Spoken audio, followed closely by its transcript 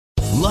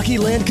Lucky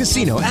Land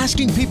Casino,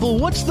 asking people,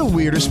 what's the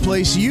weirdest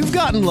place you've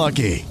gotten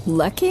lucky?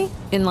 Lucky?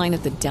 In line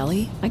at the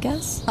deli, I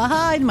guess?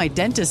 Aha, in my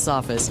dentist's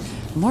office.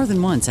 More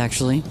than once,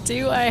 actually.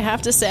 Do I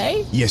have to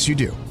say? Yes, you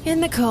do. In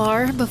the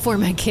car before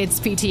my kids'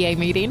 PTA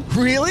meeting.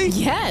 Really?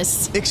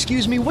 Yes.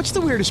 Excuse me, what's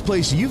the weirdest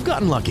place you've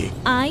gotten lucky?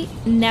 I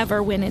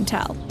never win and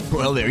tell.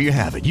 Well, there you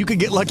have it. You can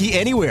get lucky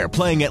anywhere,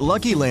 playing at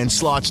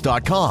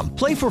LuckyLandSlots.com.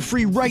 Play for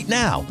free right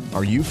now.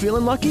 Are you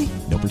feeling lucky?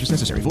 No purchase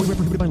necessary. Void where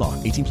prohibited by law.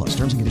 18 plus.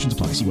 Terms and conditions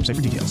apply. See website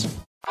for details.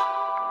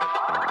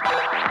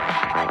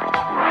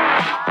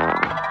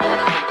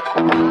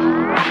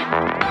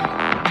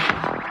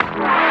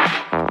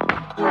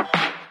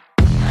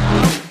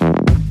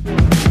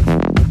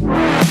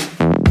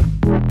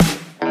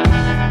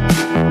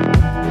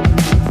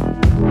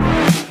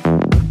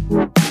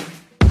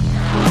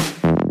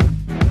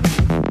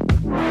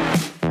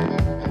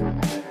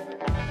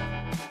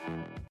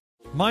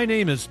 My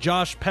name is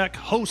Josh Peck,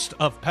 host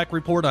of Peck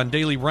Report on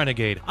Daily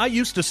Renegade. I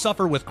used to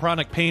suffer with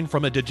chronic pain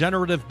from a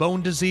degenerative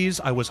bone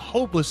disease. I was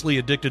hopelessly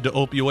addicted to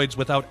opioids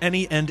without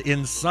any end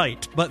in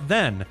sight. But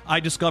then, I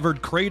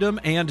discovered Kratom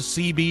and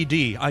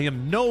CBD. I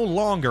am no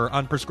longer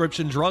on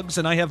prescription drugs,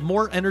 and I have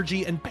more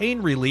energy and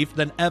pain relief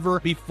than ever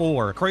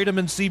before. Kratom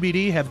and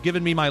CBD have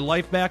given me my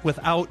life back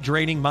without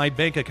draining my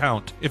bank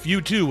account. If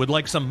you too would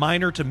like some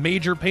minor to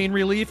major pain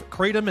relief,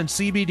 Kratom and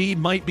CBD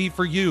might be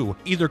for you.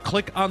 Either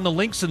click on the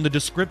links in the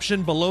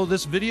description below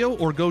this video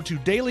or go to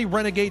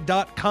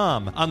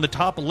dailyrenegade.com on the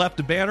top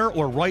left banner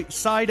or right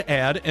side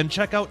ad and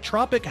check out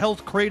Tropic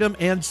Health Kratom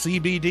and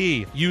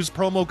CBD. Use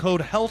promo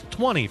code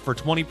HEALTH20 for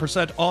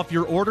 20% off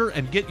your order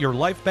and get your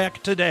life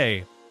back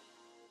today.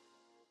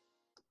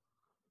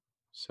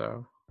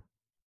 So,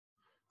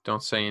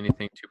 don't say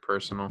anything too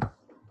personal.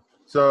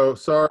 So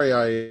sorry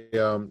I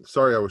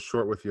was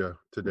short with you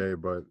today,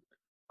 but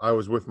I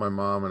was with my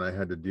mom and I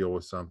had to deal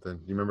with something.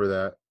 Do you remember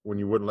that when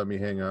you wouldn't let me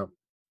hang up?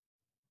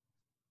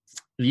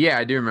 Yeah,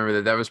 I do remember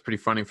that. That was pretty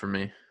funny for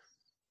me.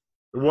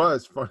 It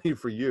was funny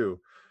for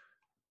you.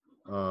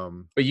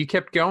 But you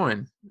kept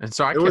going, and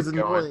so I kept going.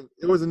 Annoying.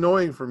 It was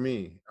annoying for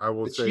me. I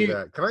will say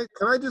that.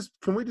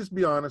 Can we just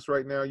be honest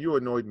right now? You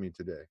annoyed me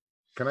today.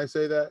 Can I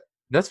say that?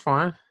 That's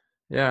fine.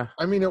 Yeah.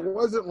 I mean, it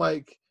wasn't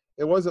like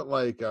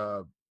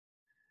I'm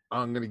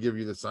going to give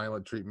you the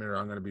silent treatment or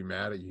I'm going to be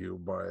mad at you,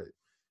 but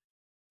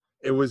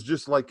it was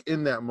just like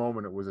in that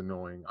moment it was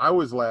annoying. I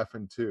was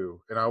laughing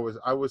too, and I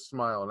was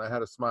smiling. I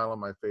had a smile on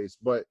my face,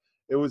 but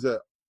it was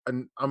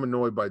I'm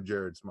annoyed by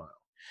Jared's smile.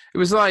 It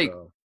was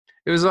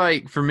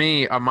like for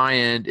me on my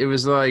end, it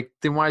was like,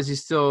 then why is he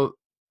still,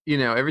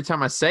 every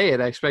time I say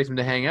it, I expect him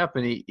to hang up,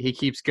 and he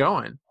keeps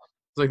going.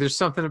 It's like there's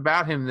something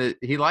about him that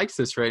he likes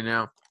this right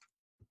now.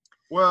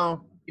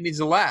 Well, he needs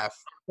to laugh.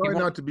 Try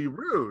not to be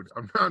rude.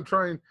 I'm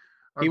trying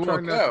not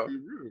to be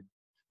rude.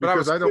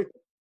 But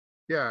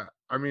yeah.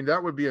 I mean,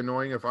 that would be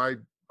annoying if I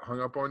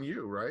hung up on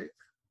you, right?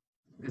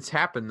 It's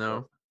happened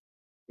though.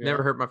 Yeah.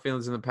 Never hurt my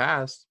feelings in the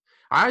past.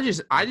 I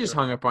just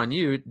hung up on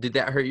you. Did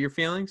that hurt your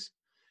feelings?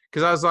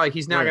 Because I was like,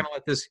 he's not going to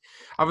let this.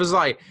 I was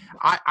like,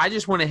 I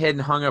just went ahead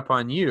and hung up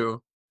on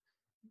you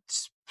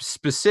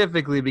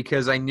specifically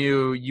because I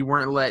knew you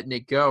weren't letting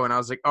it go. And I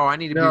was like, oh, I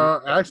need to be.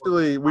 No,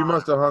 actually, we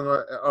must have hung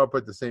up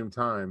at the same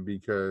time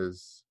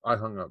because I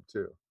hung up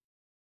too.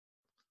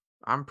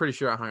 I'm pretty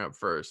sure I hung up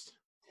first.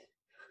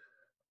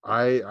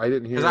 I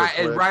didn't hear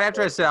it. Right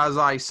after I said, I was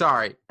like,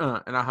 sorry,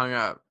 and I hung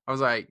up. I was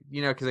like,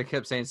 because I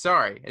kept saying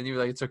sorry, and you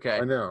were like, it's okay.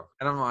 I know.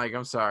 And I'm like,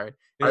 I'm sorry.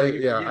 I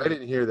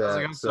didn't hear that. I was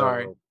like, I'm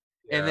sorry.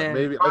 Yeah, and then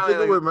maybe I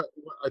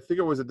think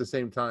it was at the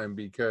same time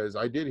because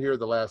I did hear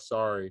the last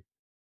sorry,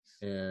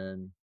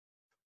 and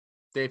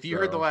if you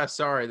heard the last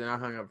sorry, then I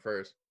hung up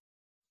first.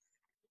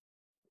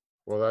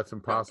 Well, that's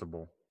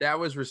impossible. That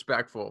was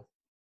respectful.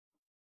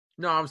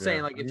 No, I'm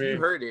saying if you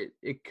heard it,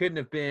 it couldn't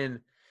have been.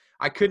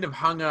 I couldn't have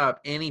hung up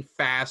any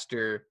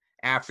faster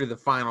after the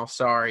final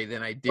sorry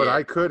than I did. But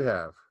I could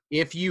have.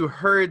 If you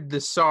heard the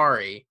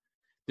sorry,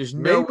 there's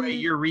no way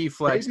your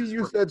reflex. Maybe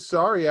you said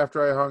sorry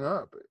after I hung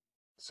up.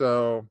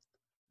 So.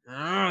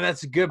 Oh,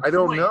 that's a good point. I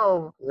don't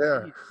know.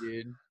 Yeah.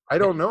 Dude. I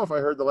don't know if I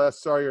heard the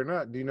last sorry or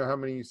not. Do you know how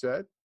many you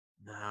said?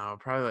 No,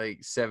 probably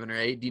like 7 or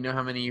 8. Do you know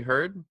how many you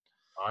heard?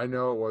 I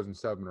know it wasn't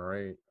 7 or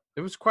 8.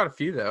 It was quite a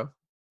few, though.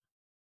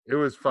 It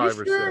was 5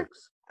 or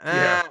 6.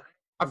 Yeah.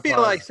 I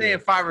feel like saying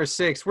 5 or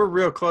 6. We're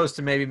real close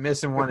to maybe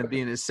missing one and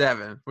being at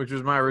 7, which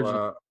was my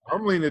original.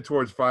 I'm leaning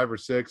towards 5 or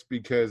 6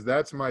 because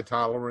that's my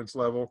tolerance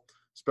level,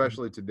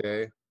 especially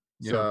today.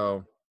 Yeah.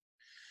 So,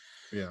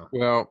 yeah.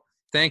 Well,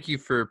 thank you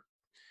for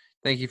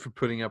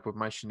putting up with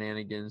my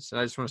shenanigans.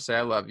 I just want to say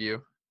I love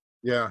you.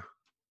 Yeah.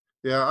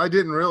 Yeah, I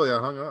didn't really. I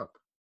hung up.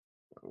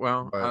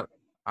 Well,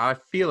 I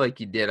feel like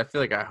you did. I feel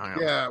like I hung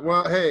up. Yeah.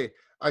 Well, hey,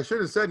 I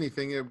shouldn't have said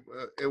anything.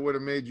 It would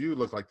have made you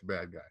look like the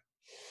bad guy.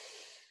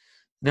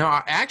 No,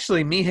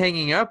 actually, me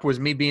hanging up was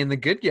me being the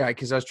good guy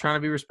because I was trying to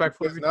be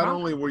respectful. Because not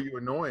only were you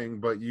annoying,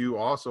 but you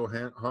also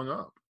hung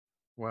up.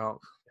 Well,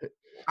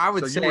 I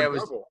would say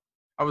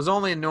I was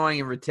only annoying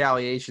in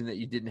retaliation that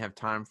you didn't have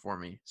time for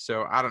me.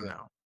 So I don't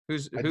know.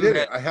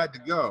 I had to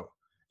go,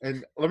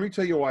 And let me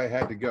tell you why I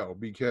had to go,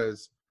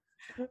 because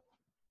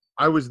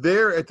I was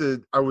there at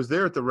the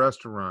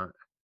restaurant.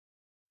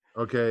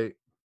 Okay.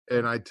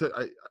 And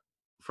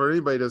for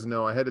anybody who doesn't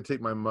know, I had to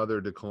take my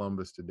mother to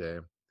Columbus today.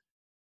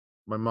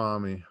 My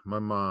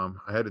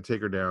mom, I had to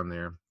take her down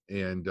there,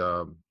 and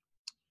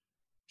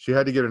she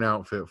had to get an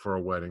outfit for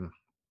a wedding.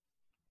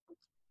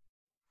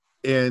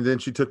 And then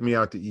she took me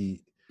out to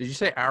eat. Did you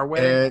say our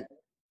wedding? And,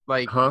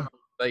 Like, huh?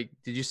 like,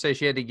 did you say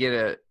she had to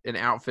get an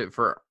outfit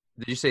for?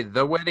 Did you say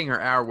the wedding or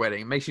our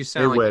wedding? It makes you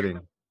sound A like wedding.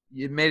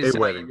 You made it A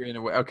sound wedding. like you were in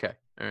a wedding. Okay,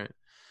 all right.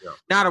 Yeah.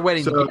 Not a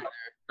wedding So, together.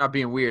 Not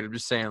being weird. I'm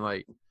just saying,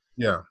 like.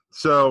 Yeah.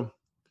 So,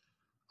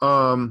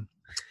 and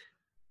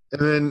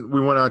then we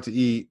went out to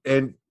eat,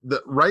 and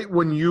right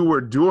when you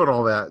were doing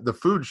all that, the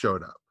food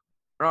showed up,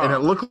 and it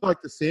looked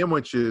like the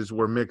sandwiches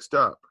were mixed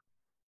up.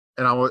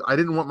 And I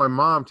didn't want my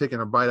mom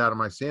taking a bite out of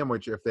my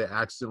sandwich if they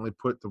accidentally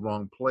put the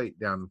wrong plate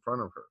down in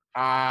front of her.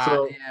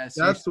 So yes,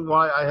 that's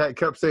why I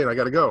kept saying, I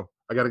got to go.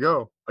 I got to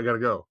go. I got to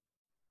go.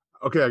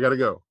 Okay, I got to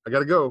go. I got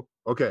to go.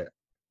 Okay,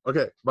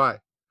 bye.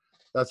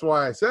 That's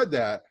why I said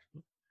that.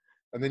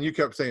 And then you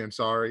kept saying,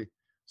 sorry.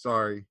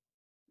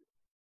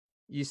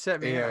 You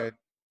set me up.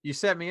 You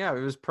set me up.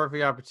 It was a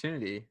perfect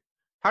opportunity.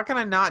 How can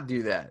I not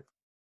do that?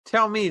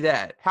 Tell me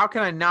that. How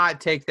can I not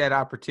take that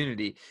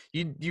opportunity?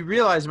 You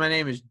realize my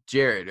name is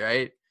Jared,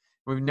 right?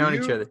 We've known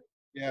each other.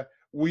 Yeah.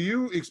 Will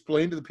you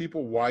explain to the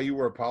people why you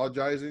were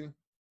apologizing?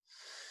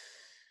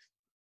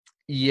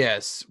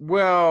 Yes.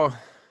 Well,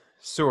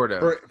 sort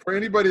of. For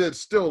anybody that's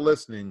still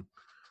listening,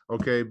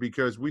 okay,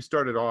 because we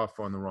started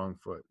off on the wrong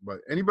foot. But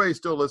anybody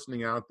still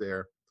listening out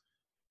there,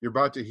 you're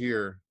about to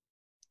hear.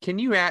 Can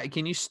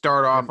you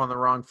start off on the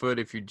wrong foot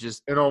if you're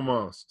just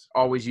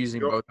always using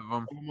both of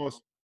them?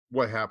 Almost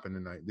what happened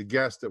tonight, the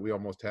guest that we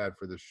almost had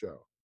for this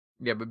show.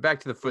 Yeah, but back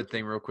to the foot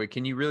thing real quick.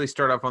 Can you really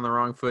start off on the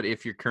wrong foot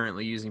if you're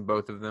currently using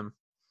both of them?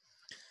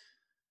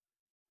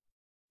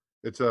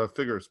 It's a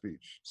figure of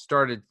speech.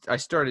 I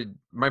started,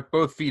 my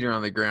both feet are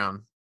on the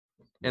ground,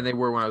 and they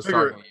were when I was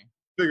talking to you.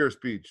 Figure of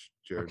speech,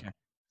 Jared. Okay.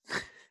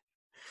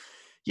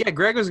 Yeah,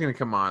 Greg was going to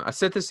come on. I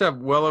set this up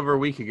well over a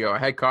week ago. I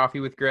had coffee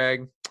with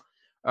Greg.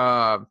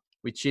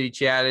 We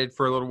chitty-chatted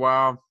for a little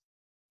while. I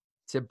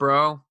said,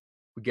 bro,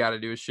 we got to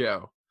do a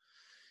show.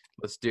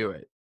 Let's do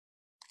it.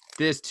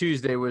 This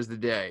Tuesday was the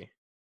day.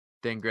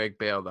 Then Greg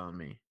bailed on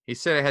me. He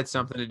said it had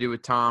something to do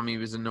with Tom. He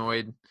was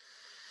annoyed.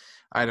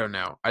 I don't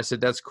know. I said,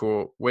 that's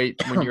cool.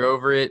 Wait, when you're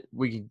over it,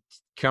 we can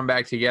come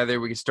back together.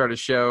 We can start a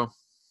show.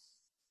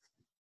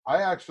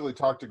 I actually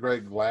talked to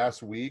Greg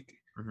last week.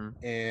 Mm-hmm.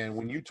 And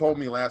when you told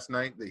me last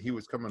night that he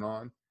was coming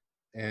on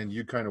and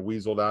you kind of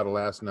weaseled out of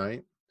last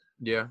night.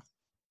 Yeah.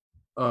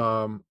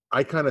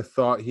 I kind of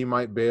thought he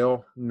might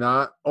bail,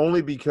 not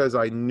only because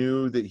I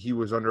knew that he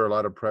was under a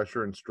lot of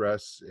pressure and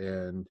stress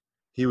and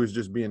he was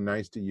just being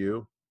nice to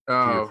you, to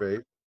your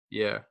face.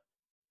 Yeah.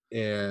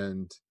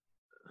 And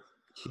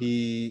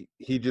he's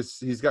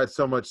got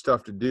so much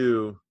stuff to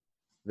do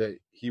that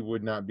he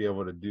would not be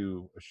able to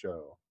do a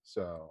show.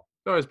 So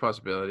there's always a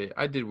possibility.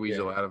 I did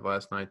weasel out of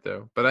last night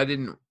though, but I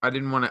didn't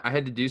want to. I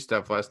had to do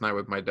stuff last night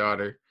with my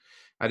daughter.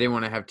 I didn't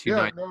want to have two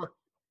nights. No,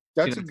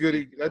 that's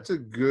a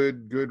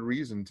good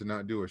reason to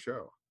not do a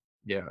show.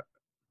 Yeah,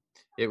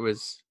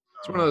 it's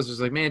one of those. Just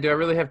like, man, do I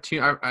really have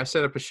two? I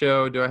set up a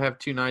show. Do I have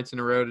 2 nights in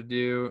a row to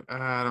do?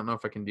 I don't know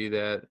if I can do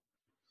that.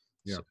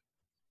 Yeah, so,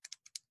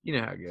 you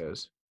know how it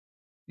goes.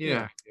 You know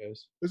how it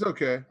goes. It's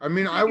okay. I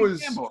mean, I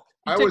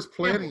was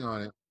planning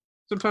on it.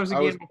 Sometimes the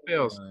gamble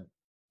fails.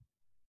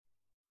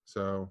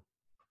 So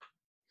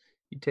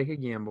you take a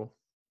gamble.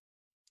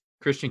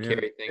 Christian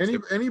Carey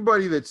thinks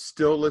anybody that's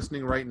still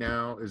listening right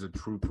now is a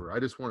trooper. I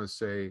just want to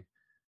say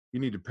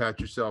you need to pat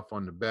yourself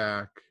on the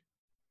back.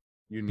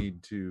 You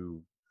need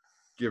to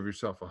give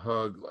yourself a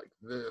hug like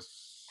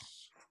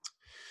this.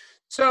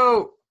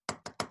 So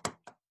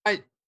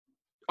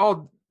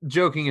all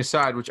joking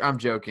aside, which I'm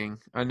joking,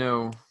 I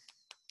know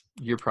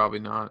you're probably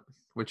not,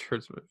 which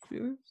hurts my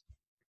feelings.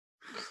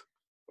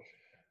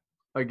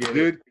 I get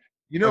it.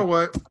 You know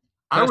what?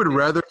 I would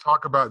rather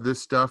talk about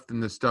this stuff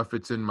than the stuff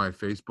that's in my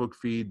Facebook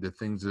feed, the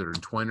things that are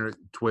in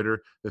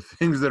Twitter, the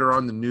things that are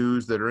on the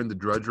news, that are in the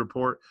Drudge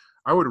Report.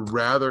 I would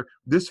rather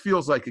 – this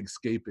feels like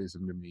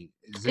escapism to me.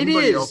 Is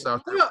anybody else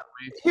out there? Well,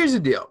 here's the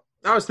deal.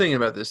 I was thinking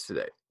about this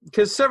today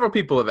because several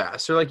people have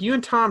asked. They're like, you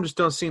and Tom just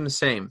don't seem the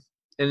same.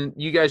 And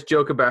you guys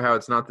joke about how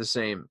it's not the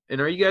same. And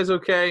are you guys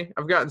okay?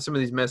 I've gotten some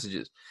of these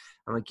messages.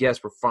 I'm like,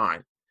 yes, we're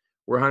fine.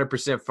 We're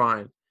 100%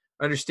 fine.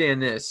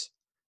 Understand this.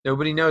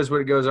 Nobody knows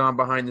what goes on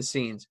behind the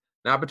scenes.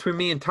 Not between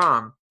me and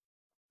Tom,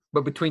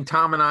 but between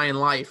Tom and I in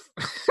life.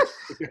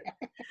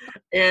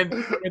 And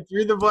when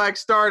Through the Black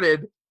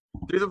started,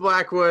 Through the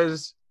Black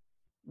was,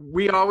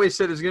 we always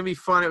said it was going to be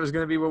fun. It was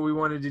going to be what we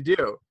wanted to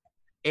do.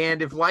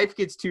 And if life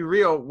gets too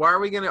real, why are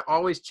we going to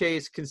always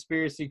chase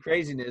conspiracy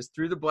craziness?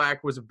 Through the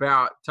Black was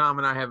about Tom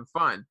and I having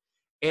fun.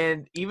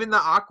 And even the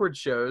awkward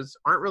shows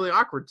aren't really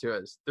awkward to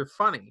us. They're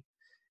funny.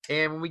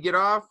 And when we get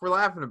off, we're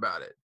laughing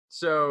about it.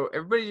 So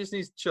everybody just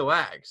needs to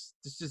chillax.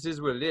 This just is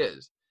what it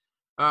is.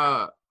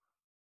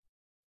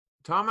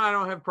 Tom and I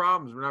don't have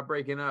problems. We're not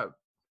breaking up.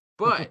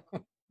 But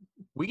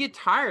we get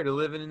tired of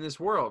living in this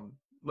world,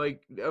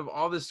 like, of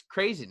all this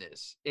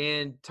craziness.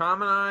 And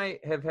Tom and I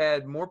have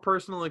had more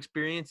personal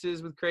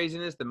experiences with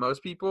craziness than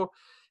most people.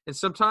 And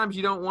sometimes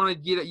you don't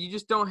want to you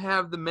just don't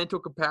have the mental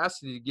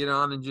capacity to get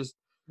on and just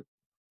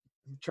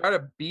try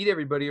to beat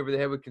everybody over the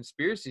head with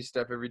conspiracy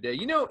stuff every day.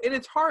 You know, and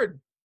it's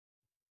hard.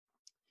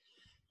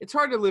 It's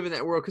hard to live in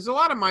that world because a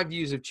lot of my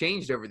views have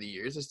changed over the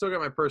years. I still got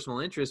my personal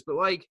interests, but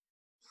like,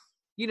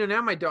 you know,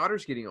 now my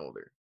daughter's getting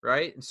older,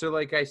 right? And so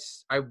like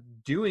I'm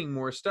doing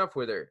more stuff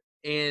with her,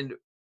 and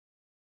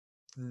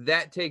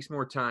that takes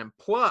more time.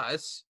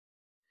 Plus,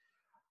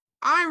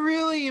 I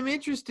really am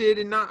interested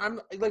in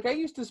I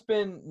used to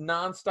spend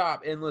nonstop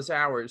endless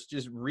hours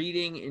just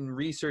reading and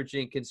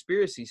researching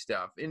conspiracy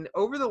stuff. And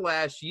over the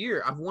last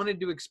year, I've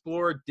wanted to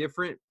explore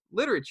different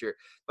literature.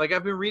 Like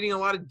I've been reading a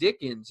lot of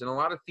Dickens and a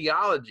lot of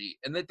theology,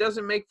 and that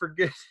doesn't make for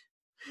good.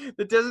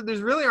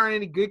 There's really aren't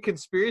any good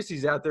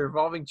conspiracies out there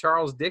involving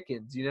Charles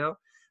Dickens, you know?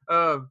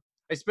 I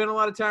spent a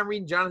lot of time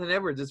reading Jonathan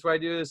Edwards. That's why I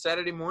do a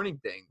Saturday morning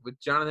thing with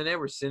Jonathan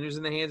Edwards. Sinners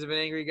in the Hands of an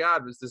Angry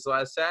God was this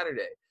last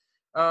Saturday.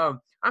 I'm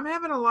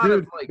having a lot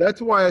of like.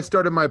 That's why I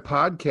started my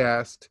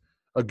podcast,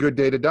 A Good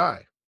Day to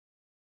Die.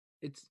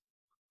 It's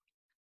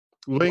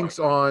links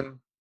on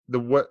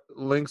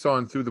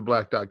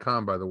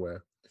throughtheblack.com, by the way.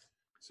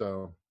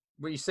 So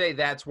when you say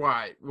that's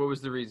why, what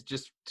was the reason?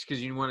 Just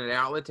because you wanted an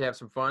outlet to have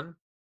some fun?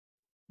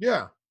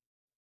 Yeah.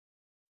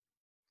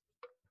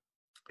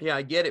 Yeah,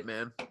 I get it,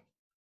 man.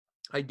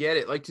 I get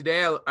it. Like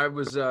today, I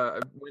went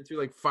through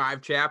like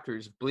 5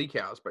 chapters of Bleak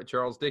House by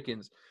Charles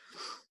Dickens.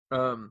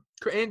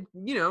 And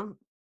you know,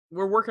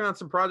 we're working on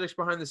some projects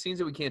behind the scenes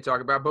that we can't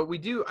talk about, but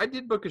I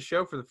did book a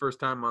show for the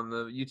first time on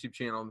the YouTube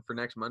channel for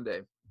next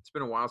Monday. It's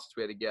been a while since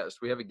we had a guest.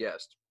 We have a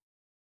guest.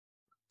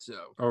 So.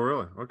 Oh,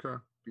 really? Okay.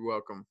 You're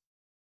welcome.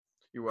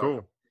 You're welcome.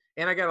 Cool.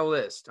 And I got a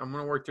list. I'm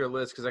going to work through a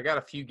list because I got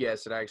a few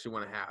guests that I actually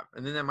want to have.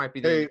 And then that might be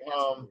the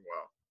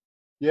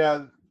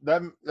Yeah,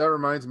 that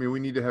reminds me, we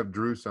need to have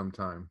Drew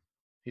sometime.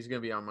 He's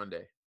going to be on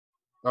Monday.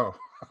 Oh,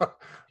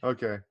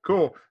 okay,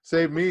 cool.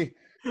 Save me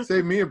a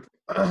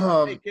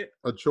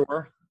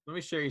chore. Let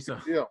me share you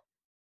something. Yeah.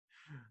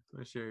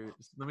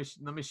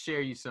 Let me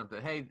share you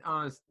something. Hey,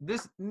 honest,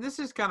 this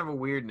is kind of a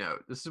weird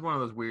note. This is one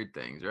of those weird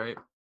things, right?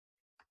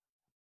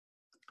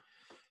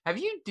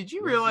 Did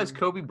you realize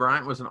Kobe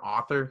Bryant was an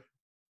author?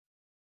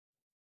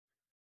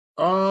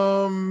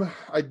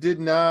 I did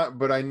not,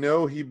 but I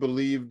know he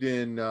believed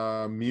in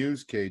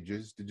muse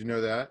cages. Did you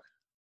know that?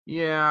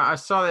 Yeah, I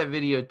saw that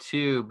video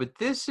too. But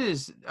this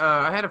is,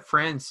 I had a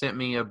friend sent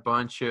me a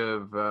bunch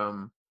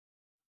of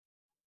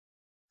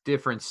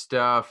different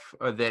stuff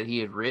that he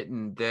had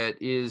written that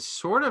is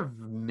sort of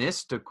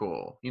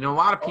mystical. You know, a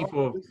lot of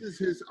people. This is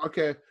his.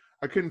 Okay,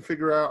 I couldn't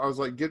figure out. I was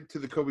like, get to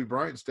the Kobe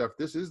Bryant stuff.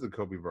 This is the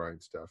Kobe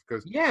Bryant stuff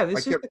because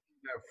this I kept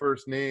that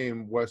first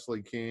name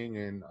Wesley King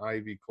and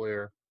Ivy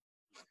Claire.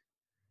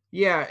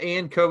 Yeah,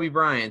 and Kobe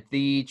Bryant,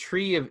 the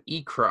Tree of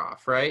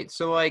Ekrof, right?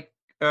 So, like,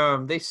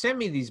 they sent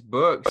me these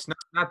books,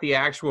 not the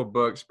actual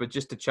books, but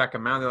just to check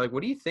them out. They're like,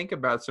 what do you think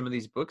about some of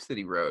these books that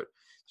he wrote?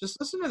 Just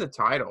listen to the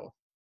title.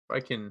 If I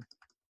can,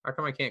 how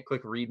come I can't click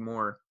read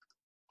more?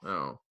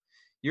 Oh,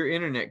 your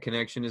internet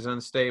connection is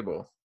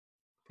unstable.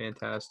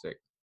 Fantastic.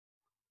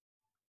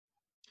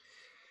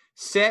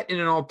 Set in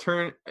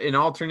an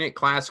alternate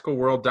classical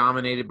world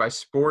dominated by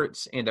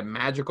sports and a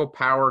magical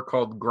power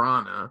called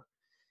Grana,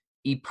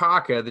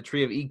 Ipaka, the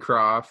Tree of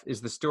Ekrof,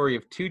 is the story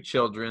of 2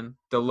 children,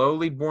 the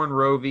lowly born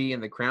Rovi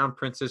and the crown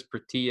princess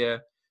Pratia,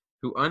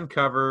 who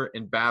uncover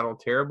and battle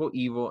terrible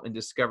evil and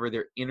discover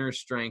their inner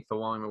strength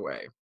along the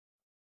way.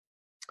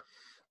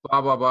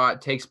 Blah, blah, blah.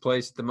 It takes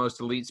place at the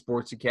most elite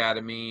sports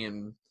academy,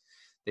 and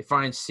they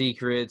find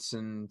secrets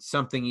and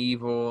something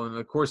evil. And in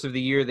the course of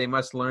the year, they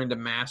must learn to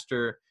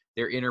master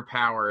their inner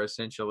power,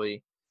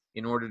 essentially,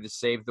 in order to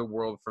save the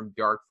world from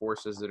dark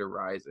forces that are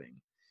rising.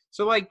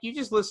 So, like, you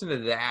just listen to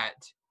that.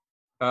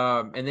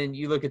 And then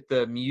you look at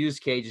the muse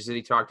cages that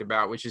he talked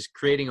about, which is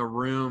creating a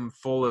room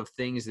full of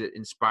things that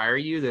inspire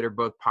you that are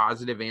both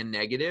positive and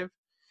negative,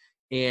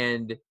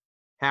 and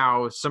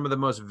how some of the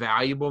most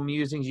valuable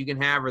musings you can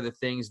have are the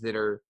things that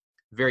are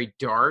very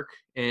dark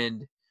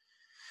and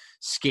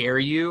scare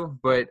you,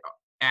 but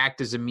act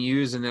as a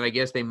muse. And then I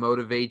guess they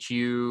motivate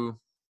you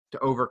to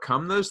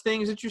overcome those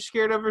things that you're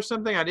scared of or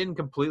something. I didn't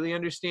completely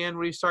understand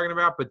what he's talking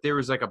about, but there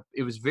was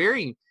it was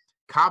very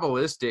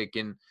Kabbalistic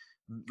and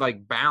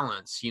like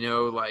balance, you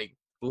know, like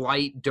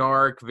light,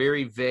 dark,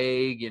 very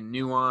vague and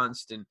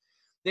nuanced. And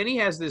then he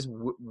has this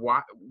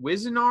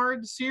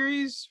Wizenard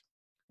series,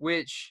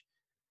 which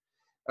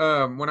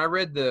when I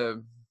read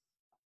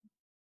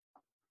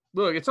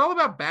it's all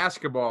about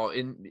basketball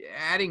and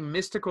adding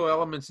mystical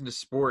elements into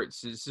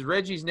sports. It says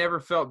Reggie's never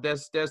felt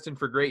destined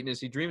for greatness.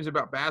 He dreams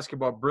about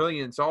basketball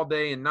brilliance all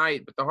day and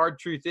night, but the hard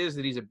truth is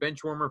that he's a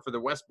bench warmer for the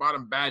West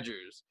Bottom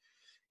Badgers.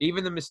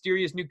 Even the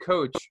mysterious new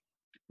coach,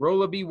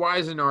 Rolla B.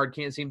 Wisenard,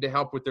 can't seem to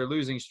help with their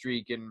losing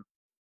streak, and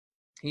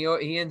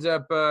he ends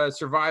up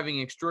surviving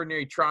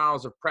extraordinary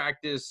trials of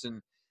practice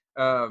and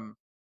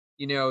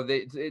you know,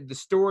 the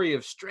story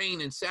of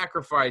strain and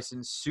sacrifice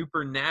and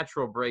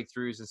supernatural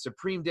breakthroughs and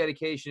supreme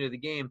dedication to the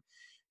game.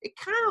 It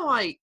kind of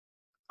like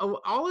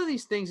all of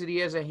these things that he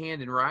has a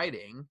hand in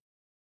writing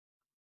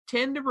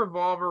tend to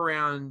revolve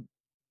around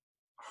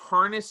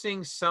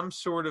harnessing some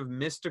sort of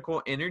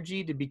mystical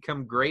energy to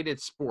become great at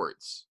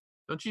sports.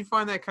 Don't you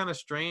find that kind of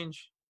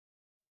strange?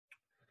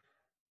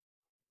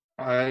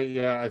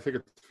 I think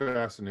it's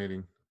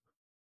fascinating.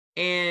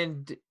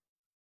 And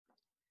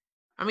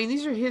I mean,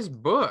 these are his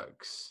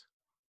books.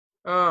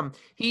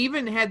 He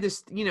even had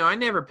this, you know, I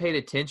never paid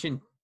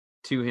attention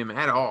to him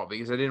at all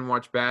because I didn't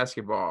watch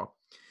basketball.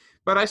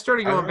 But I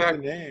started going back.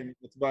 The name.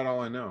 That's about all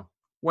I know.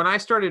 When I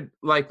started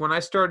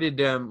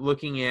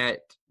looking at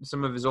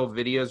some of his old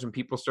videos, when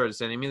people started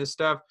sending me this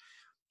stuff,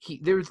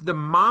 there's the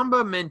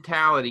Mamba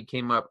mentality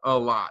came up a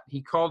lot.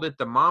 He called it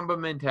the Mamba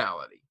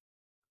mentality.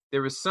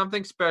 There was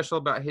something special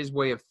about his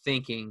way of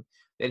thinking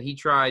that he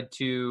tried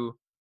to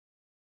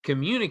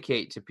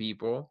communicate to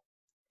people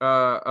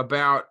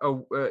about a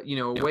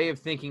way of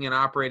thinking and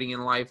operating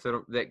in life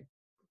that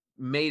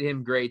made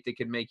him great, that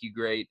could make you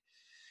great.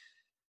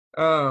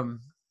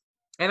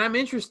 And I'm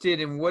interested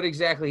in what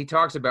exactly he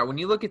talks about. When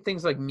you look at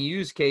things like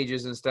Muse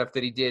cages and stuff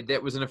that he did,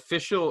 that was an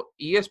official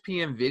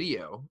ESPN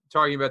video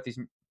talking about these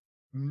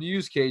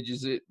Muse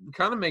cages. It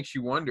kind of makes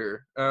you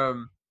wonder. I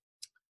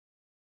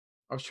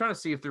was trying to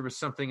see if there was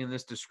something in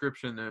this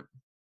description that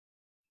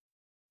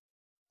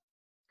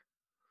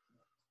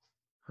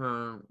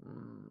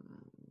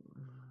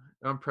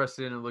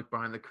unprecedented look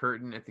behind the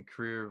curtain at the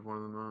career of one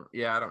of them.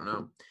 Yeah, I don't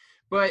know.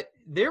 But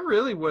there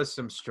really was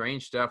some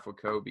strange stuff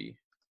with Kobe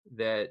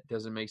that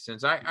doesn't make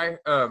sense. I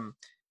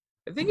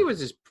think it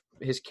was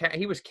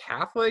he was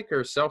Catholic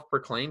or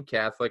self-proclaimed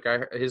Catholic.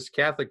 His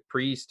Catholic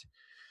priest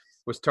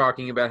was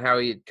talking about how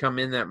he had come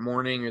in that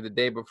morning or the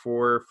day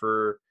before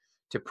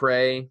to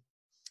pray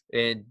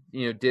and,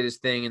 you know, did his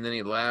thing and then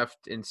he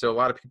left. And so a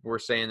lot of people were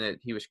saying that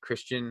he was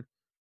Christian.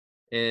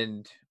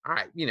 And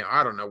I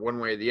don't know one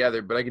way or the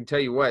other, but I can tell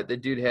you what, the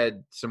dude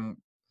had some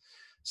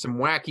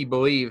wacky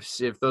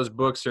beliefs, if those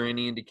books are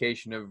any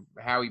indication of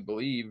how he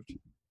believed.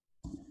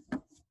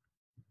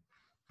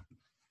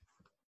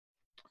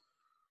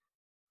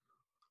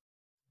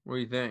 What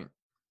do you think?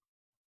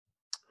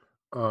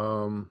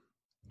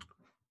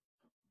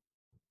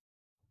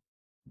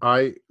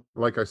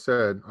 Like I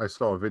said, I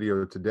saw a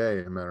video today,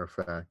 as a matter of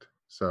fact.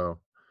 So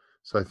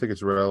I think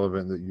it's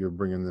relevant that you're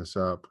bringing this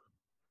up.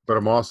 But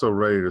I'm also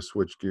ready to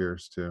switch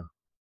gears too.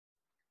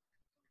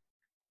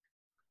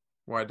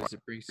 Why does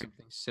it bring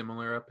something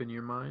similar up in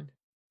your mind?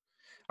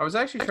 I was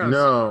actually trying to.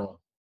 No.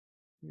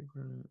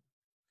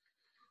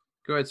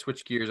 Go ahead,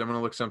 switch gears. I'm going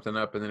to look something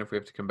up, and then if we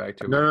have to come back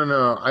to it.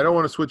 No. I don't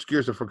want to switch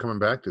gears if we're coming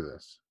back to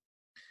this.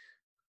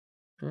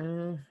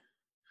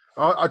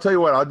 I'll tell you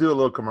what. I'll do a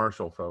little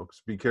commercial,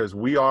 folks, because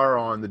we are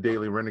on the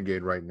Daily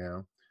Renegade right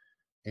now,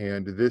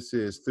 and this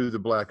is Through the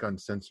Black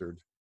Uncensored.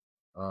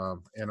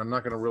 And I'm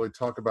not going to really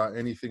talk about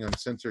anything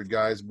uncensored,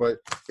 guys, but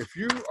if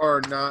you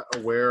are not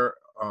aware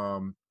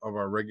of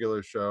our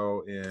regular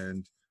show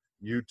and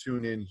you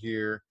tune in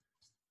here,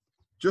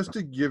 just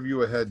to give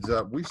you a heads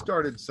up, we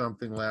started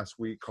something last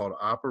week called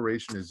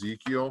Operation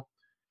Ezekiel,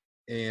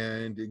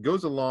 and it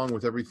goes along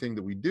with everything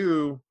that we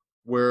do,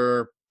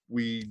 where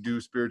we do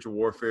spiritual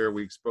warfare,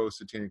 we expose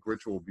satanic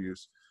ritual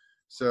abuse.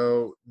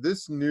 So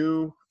this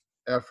new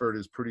effort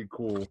is pretty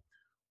cool.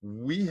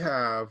 We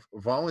have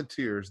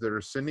volunteers that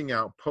are sending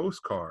out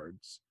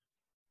postcards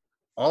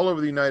all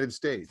over the United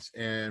States,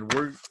 and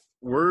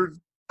we're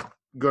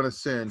going to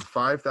send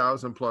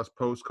 5,000 plus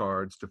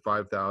postcards to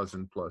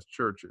 5,000 plus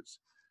churches,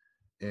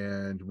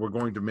 and we're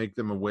going to make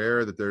them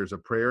aware that there's a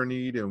prayer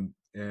need, and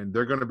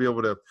they're going to be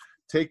able to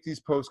take these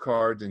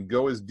postcards and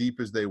go as deep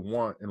as they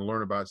want and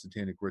learn about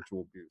satanic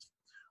ritual abuse.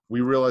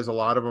 We realize a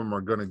lot of them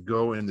are going to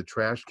go in the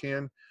trash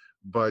can,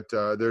 but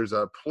there's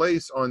a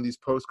place on these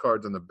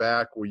postcards on the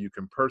back where you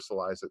can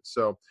personalize it.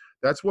 So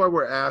that's why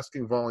we're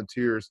asking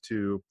volunteers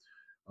to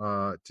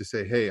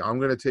say, hey, I'm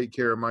going to take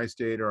care of my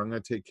state, or I'm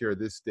going to take care of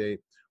this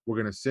state. We're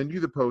going to send you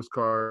the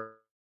postcards,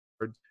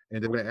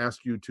 and then we're going to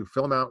ask you to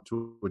fill them out,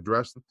 to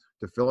address them,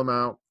 to fill them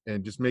out,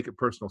 and just make it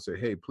personal. Say,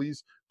 hey,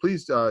 please,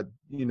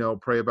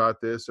 pray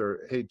about this,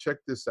 or hey, check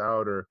this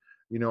out, or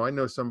I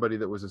know somebody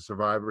that was a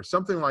survivor,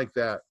 something like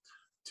that,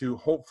 to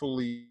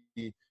hopefully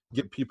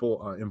get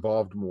people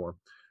involved more.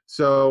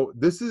 So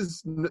this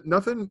is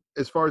nothing,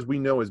 as far as we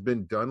know, has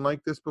been done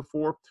like this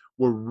before.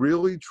 We're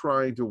really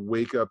trying to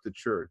wake up the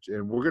church,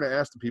 and we're going to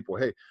ask the people,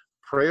 hey,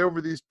 pray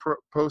over these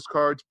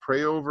postcards,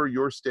 pray over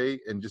your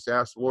state, and just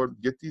ask the Lord,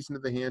 get these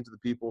into the hands of the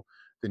people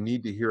that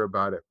need to hear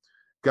about it.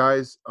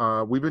 Guys,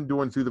 we've been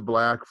doing Through the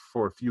Black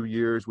for a few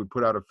years. We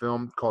put out a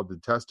film called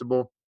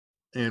Detestable,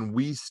 and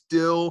we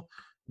still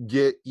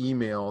get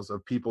emails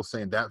of people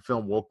saying that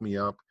film woke me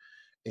up,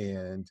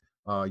 and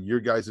your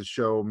guys'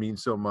 show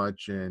means so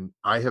much, and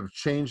I have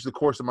changed the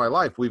course of my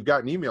life. We've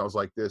gotten emails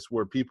like this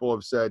where people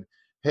have said,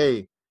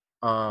 hey,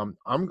 I'm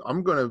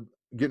going to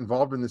get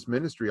involved in this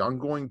ministry. I'm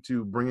going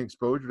to bring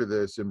exposure to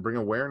this and bring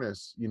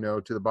awareness,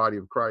 to the body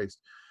of Christ.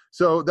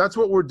 So that's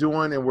what we're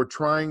doing, and we're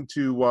trying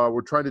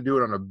to do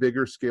it on a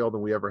bigger scale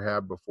than we ever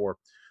have before.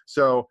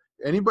 So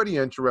anybody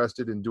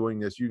interested in doing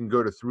this, you can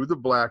go to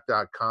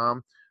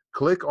throughtheblack.com,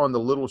 click on the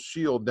little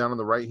shield down on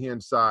the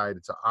right-hand side.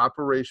 It's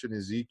Operation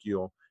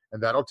Ezekiel,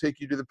 and that'll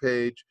take you to the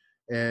page.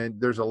 And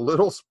there's a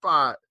little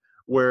spot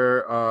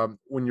where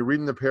when you're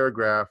reading the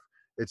paragraph,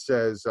 it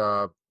says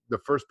the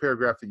first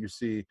paragraph that you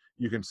see,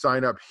 you can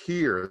sign up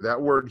here.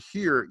 That word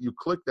here, you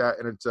click that,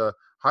 and it's a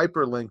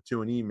hyperlink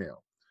to an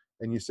email.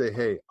 And you say,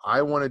 hey,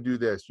 I want to do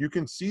this. You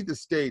can see the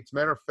states.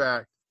 Matter of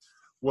fact,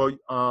 well,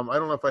 I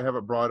don't know if I have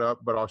it brought up,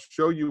 but I'll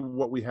show you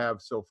what we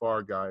have so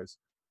far, guys.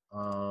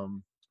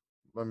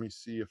 Let me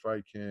see if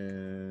I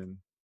can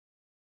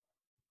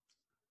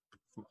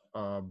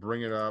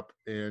bring it up.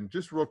 And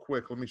just real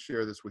quick, let me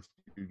share this with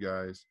you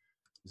guys.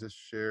 Is this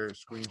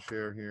screen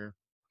share here?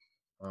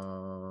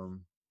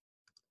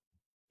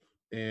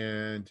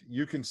 And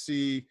you can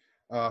see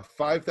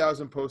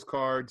 5,000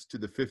 postcards to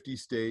the 50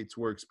 states.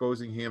 We're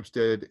exposing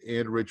Hampstead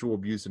and ritual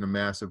abuse in a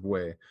massive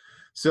way.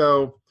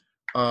 So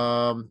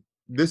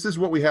this is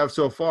what we have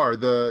so far.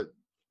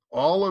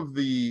 All of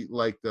the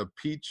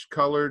peach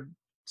colored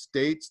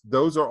states,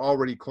 those are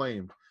already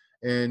claimed.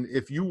 And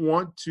if you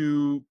want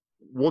to,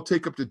 we'll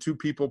take up to 2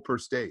 people per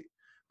state,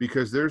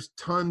 because there's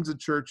tons of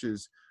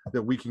churches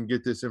that we can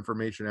get this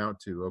information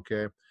out to.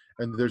 Okay.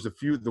 And there's a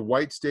few, the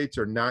white states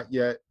are not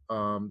yet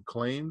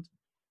claimed.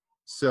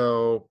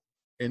 So,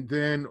 and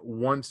then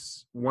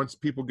once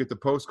people get the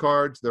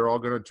postcards, they're all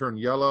going to turn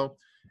yellow.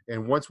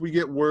 And once we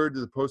get word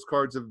that the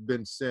postcards have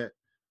been sent,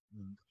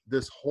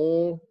 this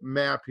whole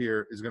map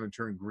here is going to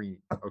turn green.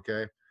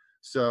 Okay.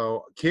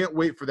 So can't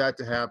wait for that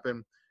to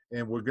happen.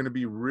 And we're going to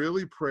be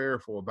really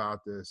prayerful about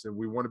this, and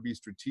we want to be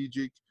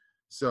strategic.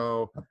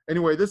 So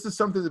anyway, this is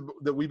something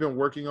that we've been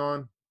working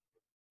on,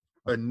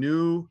 a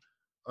new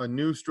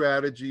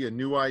strategy, a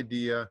new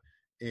idea.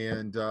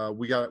 And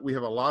we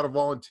have a lot of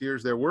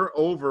volunteers there. We're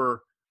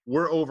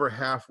over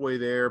halfway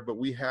there, but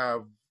we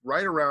have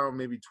right around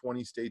maybe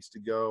 20 states to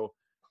go.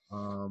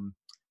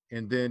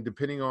 And then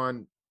depending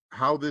on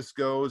how this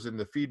goes and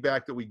the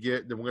feedback that we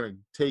get, then we're going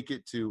to take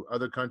it to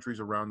other countries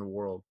around the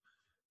world,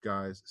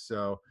 guys.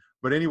 So,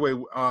 but anyway,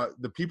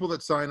 the people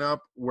that sign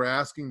up, we're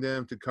asking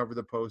them to cover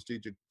the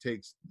postage. It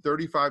takes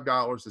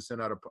 $35 to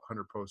send out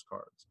 100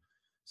 postcards.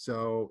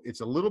 So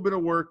it's a little bit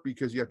of work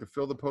because you have to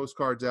fill the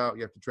postcards out.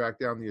 You have to track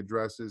down the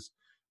addresses.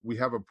 We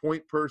have a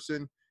point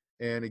person.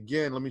 And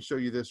again, let me show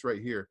you this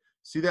right here.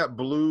 See that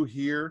blue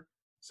here?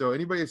 So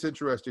anybody that's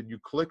interested, you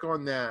click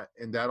on that,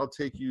 and that'll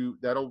take you,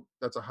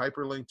 that's a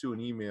hyperlink to an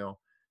email,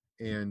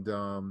 and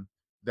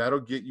that'll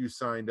get you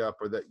signed up,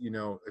 or that,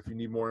 if you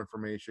need more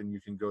information,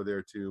 you can go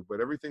there too. But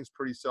everything's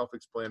pretty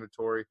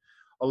self-explanatory.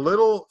 A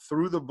little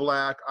Through the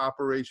Black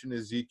Operation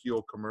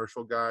Ezekiel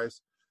commercial,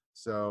 guys.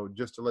 So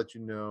just to let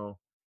you know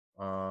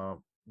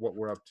what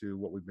we're up to,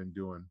 what we've been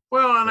doing.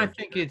 Well, and I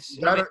think it's.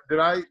 Did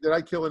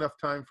I kill enough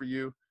time for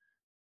you?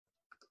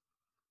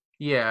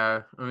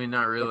 Yeah, I mean,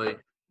 not really.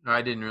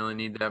 I didn't really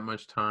need that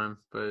much time,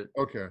 but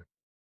okay.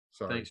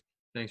 Sorry.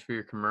 Thanks for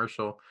your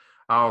commercial.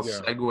 I'll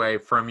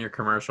segue from your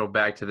commercial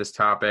back to this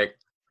topic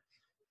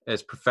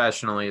as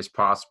professionally as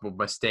possible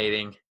by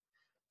stating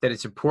that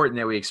it's important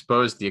that we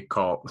expose the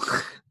occult,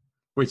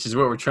 which is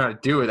what we're trying to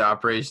do with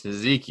Operation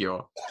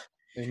Ezekiel.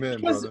 Amen,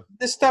 because brother.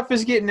 this stuff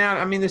is getting out.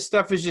 I mean, this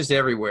stuff is just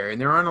everywhere,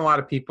 and there aren't a lot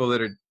of people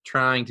that are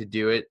trying to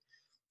do it,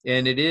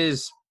 and it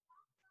is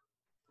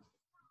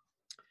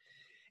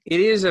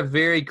a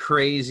very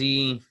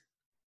crazy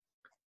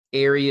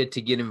area to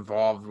get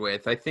involved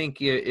with. I think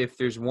if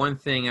there's one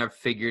thing I've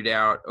figured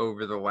out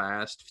over the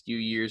last few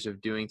years of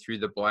doing Through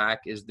the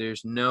Black, is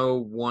there's no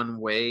one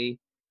way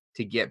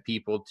to get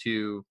people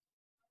to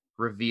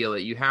reveal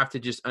it. You have to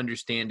just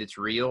understand it's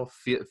real,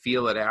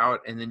 feel it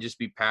out, and then just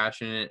be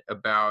passionate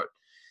about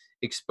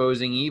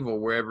exposing evil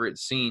wherever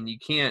it's seen. You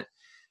can't,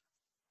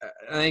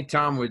 I think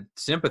Tom would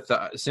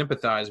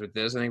sympathize with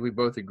this. I think we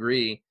both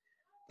agree.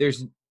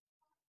 There's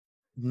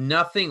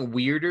nothing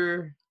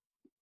weirder.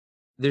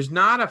 There's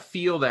not a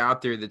field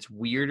out there that's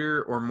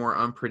weirder or more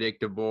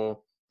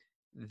unpredictable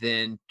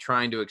than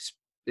trying to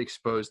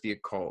expose the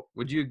occult.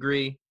 Would you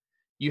agree?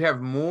 You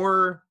have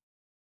more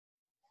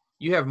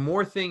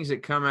things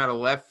that come out of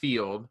left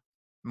field,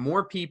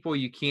 more people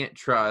you can't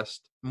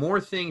trust, more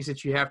things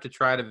that you have to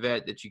try to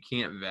vet that you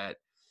can't vet,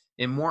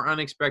 and more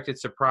unexpected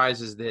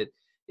surprises that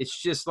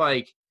it's just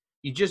like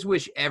you just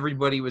wish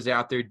everybody was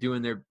out there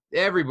doing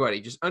everybody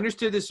just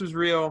understood this was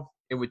real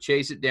and would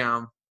chase it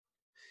down.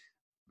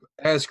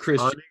 As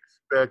Christians,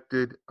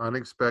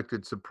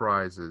 unexpected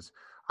surprises.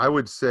 I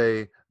would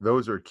say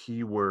those are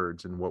key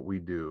words in what we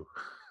do.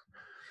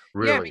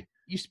 Really. Yeah, I mean,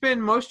 you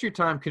spend most of your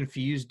time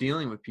confused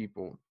dealing with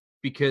people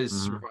because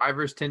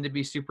survivors tend to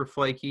be super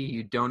flaky.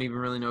 You don't even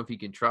really know if you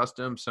can trust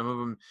them. Some of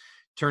them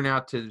turn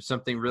out to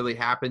something really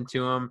happened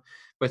to them,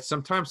 but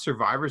sometimes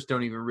survivors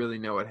don't even really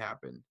know what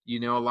happened.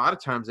 A lot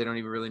of times they don't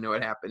even really know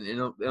what happened, and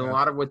a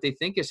lot of what they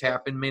think has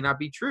happened may not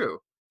be true.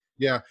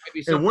 Yeah,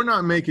 and we're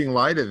not making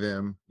light of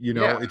them.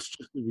 It's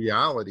just the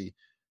reality.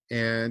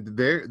 and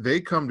they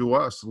come to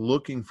us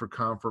looking for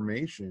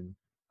confirmation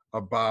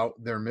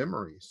about their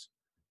memories,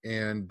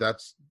 and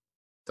that's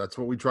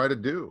what we try to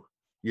do,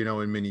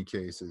 in many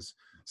cases.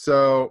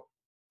 So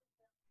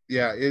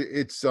yeah,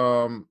 it's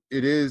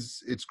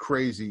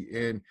crazy,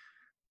 and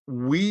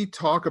we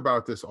talk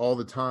about this all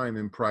the time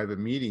in private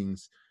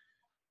meetings.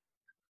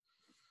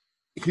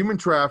 Human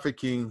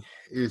trafficking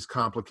is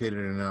complicated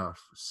enough.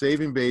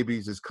 Saving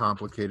babies is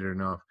complicated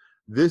enough.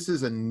 This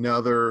is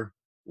another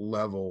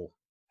level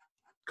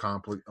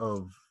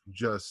of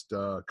just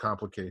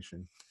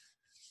complication.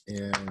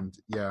 And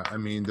yeah, I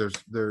mean,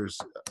 there's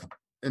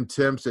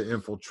attempts at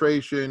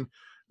infiltration.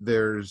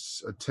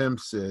 There's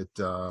attempts at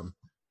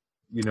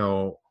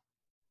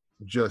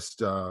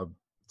just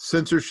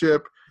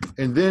censorship.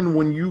 And then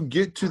when you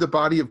get to the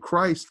body of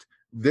Christ,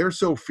 they're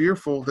so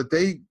fearful that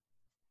they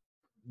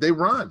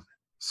run.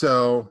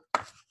 So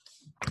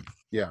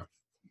yeah.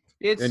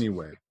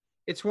 Anyway,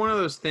 it's one of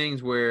those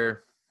things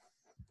where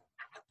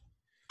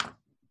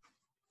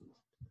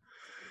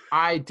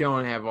I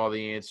don't have all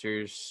the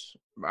answers.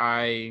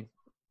 I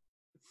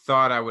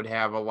thought I would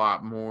have a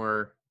lot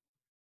more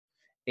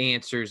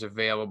answers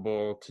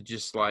available to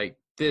just like,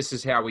 this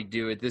is how we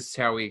do it. This is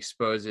how we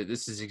expose it.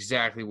 This is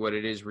exactly what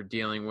it is we're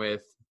dealing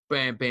with.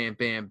 Bam, bam,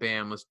 bam,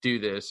 bam. Let's do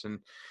this. And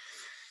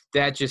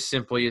that just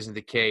simply isn't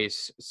the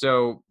case.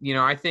 So,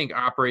 I think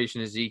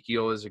Operation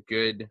Ezekiel is a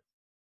good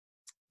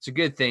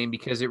thing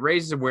because it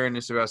raises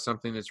awareness about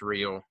something that's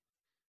real.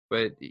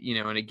 But,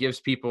 and it gives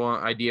people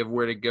an idea of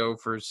where to go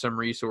for some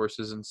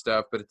resources and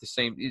stuff. But at the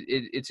same,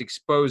 it's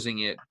exposing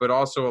it, but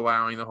also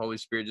allowing the Holy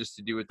Spirit just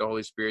to do what the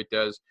Holy Spirit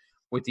does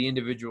with the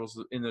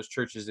individuals in those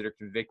churches that are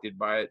convicted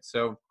by it.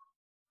 So,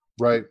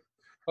 right.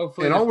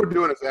 Hopefully, and all we're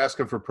doing is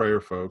asking for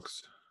prayer,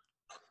 folks.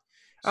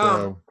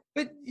 So,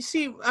 but you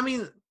see, I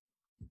mean,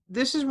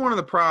 this is one of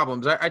the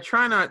problems.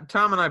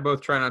 Tom and I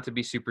both try not to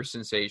be super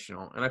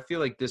sensational. And I feel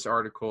like this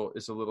article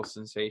is a little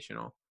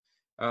sensational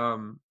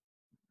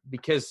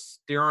because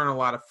there aren't a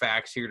lot of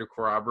facts here to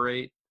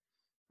corroborate.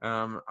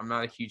 I'm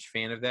not a huge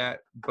fan of that,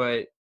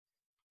 but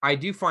I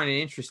do find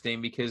it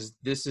interesting because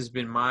this has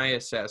been my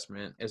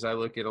assessment as I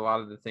look at a lot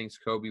of the things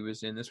Kobe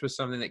was in. This was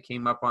something that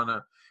came up on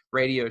a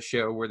radio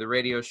show where the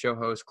radio show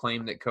host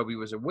claimed that Kobe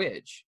was a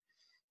witch.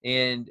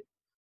 And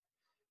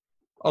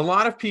a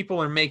lot of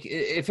people are making,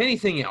 if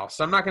anything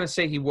else, I'm not going to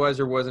say he was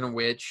or wasn't a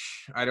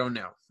witch. I don't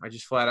know. I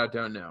just flat out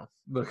don't know.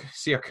 Look,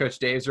 see how Coach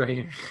Dave's right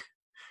here.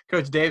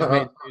 Coach Dave's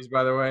made news,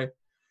 by the way.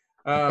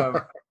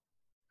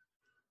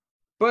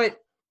 But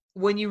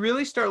when you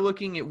really start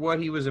looking at what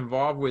he was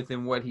involved with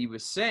and what he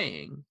was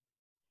saying,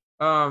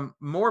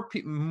 more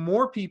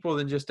people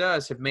than just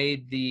us have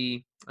made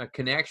the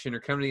connection or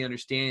come to the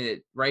understanding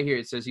that right here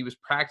it says he was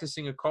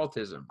practicing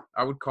occultism.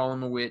 I would call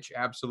him a witch,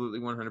 absolutely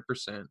 100%.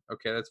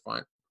 Okay, that's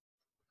fine.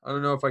 I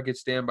don't know if I could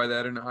stand by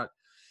that or not.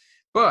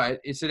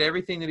 But it said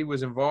everything that he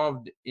was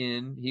involved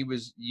in, he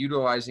was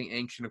utilizing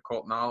ancient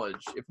occult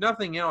knowledge. If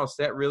nothing else,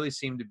 that really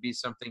seemed to be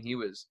something he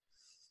was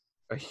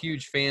a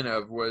huge fan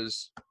of,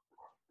 was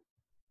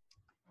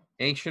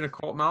ancient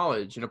occult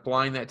knowledge and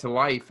applying that to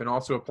life and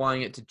also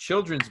applying it to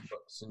children's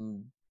books.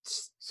 And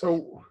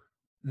so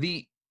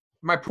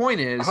my point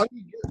is, how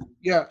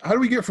do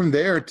we get from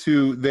there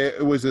to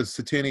it was a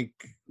satanic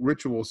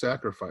ritual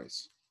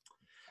sacrifice?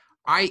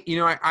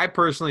 I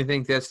personally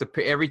think that's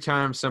every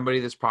time somebody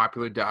that's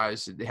popular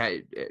dies,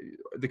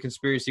 the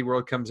conspiracy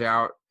world comes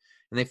out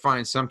and they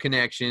find some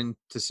connection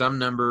to some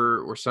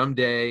number or some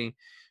day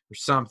or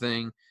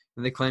something,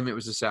 and they claim it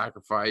was a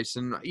sacrifice.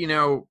 And,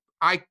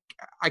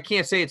 I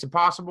can't say it's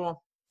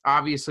impossible.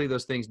 Obviously,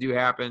 those things do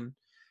happen.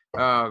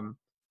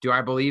 Do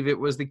I believe it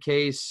was the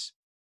case?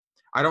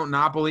 I don't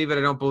not believe it.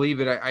 I don't believe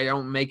it. I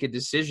don't make a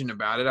decision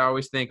about it. I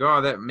always think,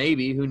 oh, that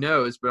maybe, who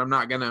knows? But I'm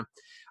not going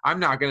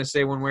to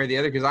say one way or the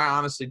other because I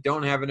honestly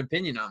don't have an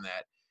opinion on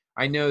that.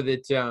 I know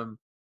that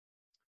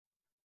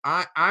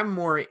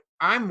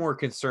I'm more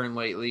concerned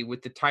lately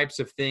with the types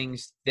of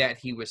things that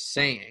he was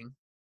saying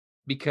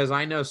because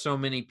I know so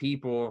many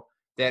people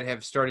that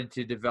have started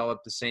to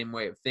develop the same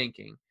way of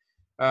thinking.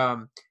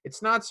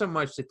 It's not so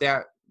much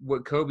that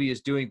what Kobe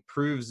is doing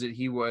proves that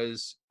he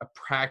was a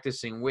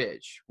practicing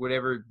witch,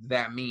 whatever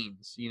that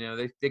means.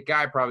 The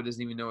guy probably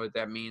doesn't even know what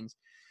that means.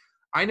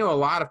 I know a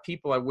lot of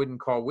people I wouldn't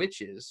call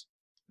witches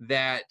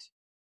that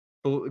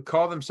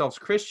call themselves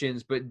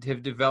Christians but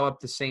have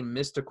developed the same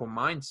mystical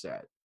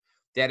mindset,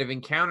 that have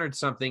encountered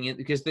something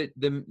because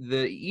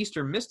the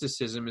Eastern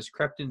mysticism has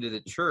crept into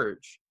the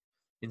church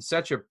in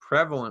such a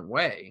prevalent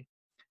way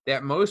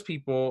that most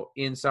people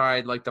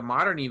inside like the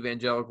modern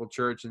evangelical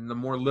church and the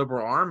more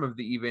liberal arm of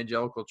the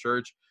evangelical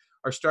church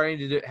are starting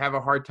to have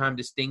a hard time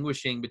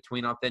distinguishing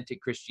between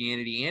authentic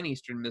Christianity and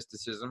Eastern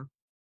mysticism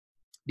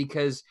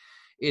because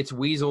it's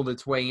weaseled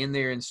its way in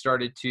there and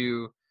started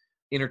to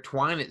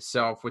intertwine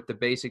itself with the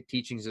basic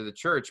teachings of the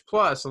church.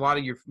 Plus, a lot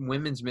of your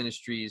women's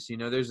ministries,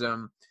 there's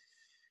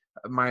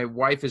my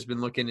wife has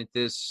been looking at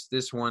this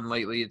one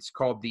lately. It's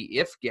called the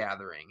If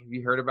Gathering. Have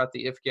you heard about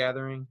the If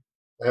Gathering?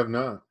 I have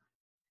not.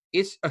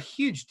 it's a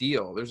huge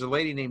deal. There's a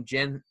lady named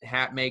Jen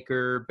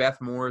Hatmaker. Beth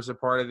Moore is a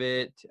part of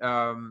it.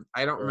 I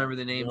don't remember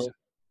the names. Nope.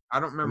 I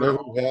don't I remember.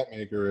 know who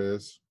Hatmaker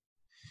is.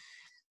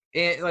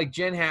 And like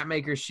Jen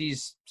Hatmaker,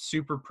 she's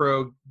super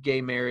pro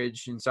gay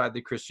marriage inside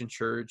the Christian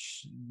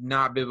church,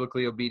 not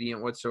biblically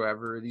obedient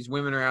whatsoever. These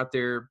women are out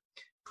there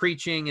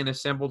preaching in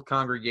assembled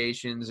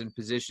congregations and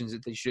positions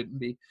that they shouldn't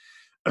be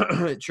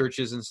at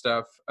churches and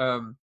stuff.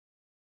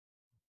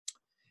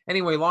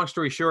 Anyway, long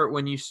story short,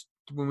 when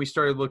we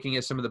started looking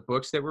at some of the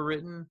books that were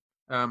written,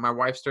 my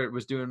wife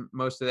was doing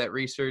most of that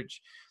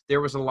research.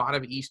 There was a lot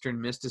of Eastern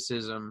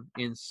mysticism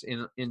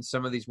in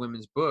some of these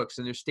women's books,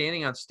 and they're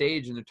standing on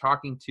stage and they're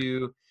talking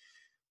to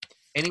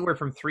anywhere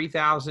from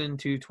 3,000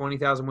 to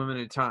 20,000 women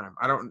at a time.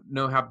 I don't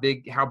know how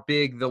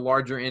big the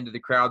larger end of the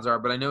crowds are,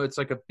 but I know it's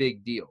like a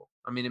big deal.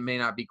 I mean, it may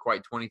not be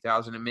quite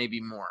 20,000, it may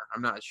be more.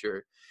 I'm not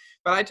sure.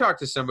 But I talked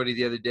to somebody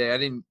the other day. I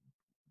didn't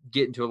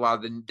get into a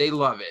lot of they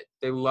love it.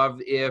 They love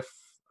if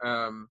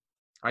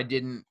I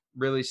didn't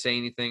really say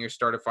anything or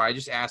start a fight. I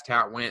just asked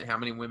how it went, how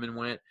many women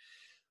went.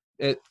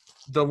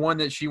 The one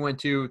that she went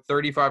to,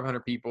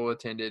 3,500 people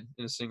attended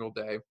in a single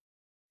day.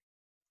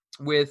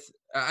 And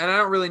I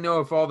don't really know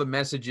if all the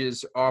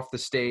messages off the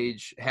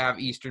stage have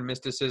Eastern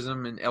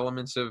mysticism and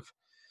elements of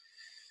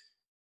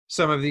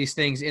some of these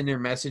things in their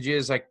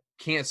messages. I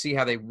can't see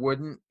how they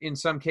wouldn't in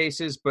some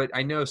cases, but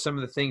I know some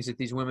of the things that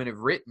these women have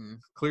written,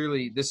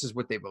 clearly this is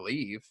what they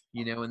believe,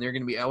 and there are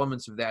going to be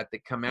elements of that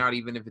come out,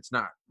 even if it's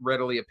not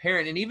readily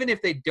apparent. And even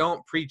if they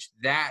don't preach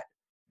that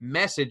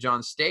message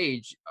on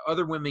stage,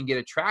 other women get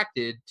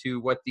attracted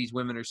to what these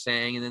women are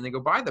saying, and then they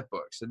go buy the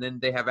books, and then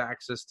they have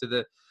access to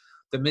the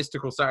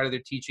mystical side of their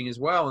teaching as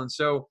well. And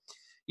so,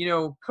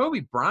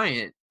 Kobe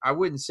Bryant, I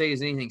wouldn't say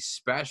is anything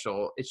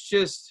special. It's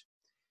just,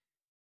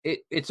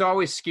 it's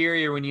always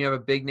scarier when you have a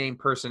big name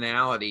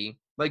personality.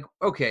 Like,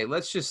 okay,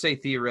 let's just say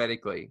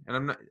theoretically,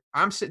 and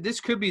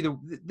this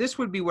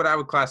would be what I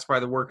would classify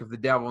the work of the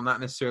devil, not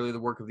necessarily the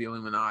work of the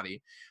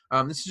Illuminati.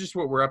 This is just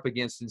what we're up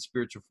against in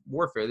spiritual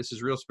warfare. This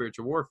is real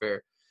spiritual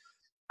warfare.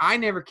 I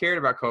never cared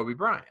about Kobe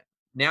Bryant.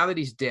 Now that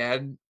he's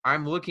dead,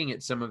 I'm looking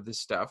at some of this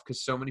stuff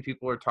because so many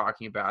people are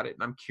talking about it,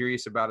 and I'm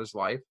curious about his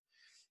life.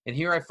 And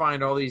here I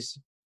find all these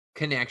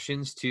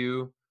connections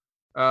to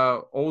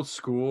old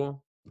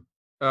school,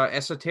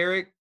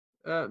 esoteric,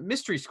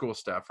 mystery school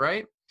stuff,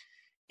 right?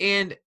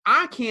 And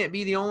I can't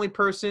be the only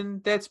person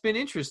that's been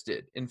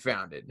interested and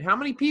found it. How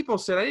many people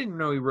said, I didn't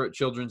know he wrote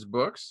children's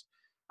books.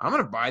 I'm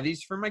going to buy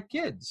these for my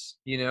kids,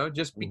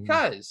 just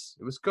because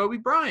it was Kobe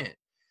Bryant.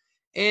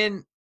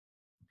 And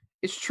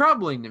it's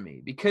troubling to me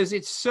because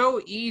it's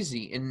so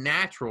easy and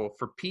natural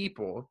for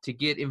people to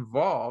get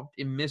involved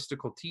in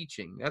mystical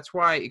teaching. That's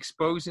why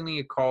exposing the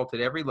occult at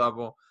every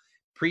level,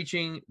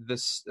 preaching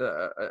this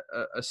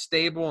a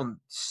stable and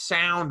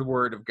sound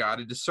word of God,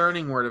 a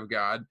discerning word of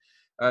God.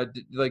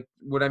 Like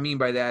what I mean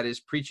by that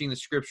is preaching the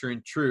scripture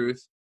in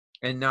truth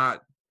and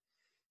not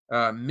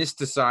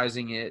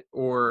mysticizing it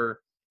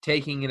or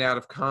taking it out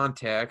of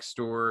context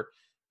or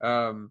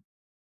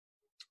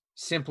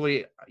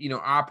simply,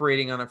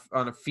 operating on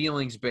a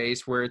feelings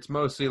base where it's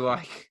mostly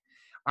like,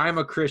 I'm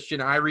a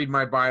Christian, I read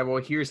my Bible,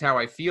 here's how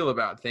I feel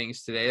about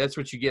things today. That's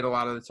what you get a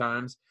lot of the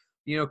times.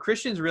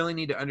 Christians really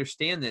need to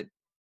understand that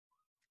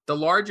the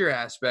larger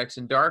aspects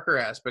and darker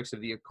aspects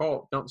of the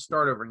occult don't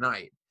start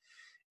overnight.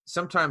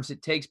 Sometimes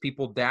it takes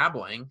people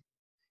dabbling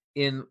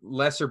in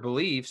lesser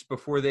beliefs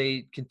before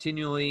they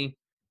continually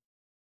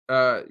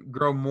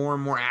grow more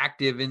and more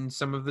active in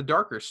some of the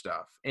darker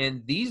stuff.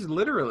 And these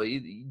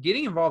literally,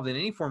 getting involved in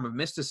any form of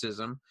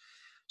mysticism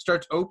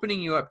starts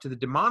opening you up to the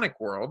demonic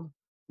world,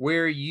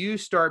 where you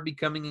start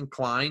becoming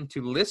inclined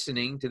to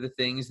listening to the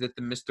things that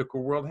the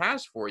mystical world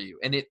has for you.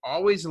 And it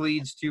always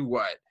leads to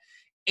what?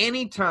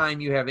 Anytime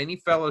you have any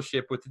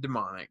fellowship with the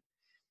demonic,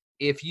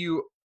 if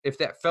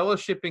that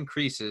fellowship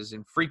increases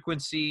in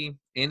frequency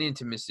and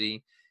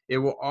intimacy, it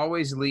will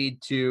always lead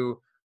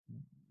to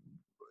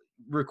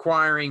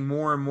requiring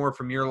more and more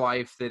from your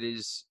life that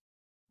is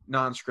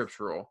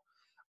non-scriptural,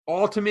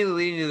 ultimately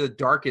leading to the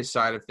darkest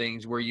side of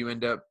things, where you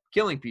end up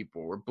killing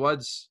people, where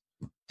blood's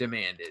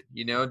demanded.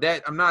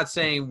 That I'm not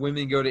saying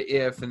women go to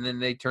IF and then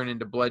they turn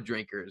into blood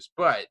drinkers,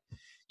 but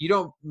you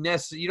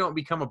don't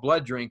become a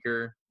blood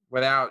drinker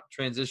without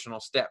transitional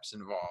steps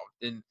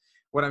involved. And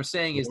what I'm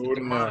saying is Slow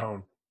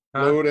down.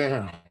 Huh? Slow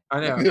down. I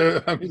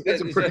know. I mean,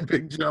 that's a pretty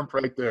big jump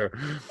right there.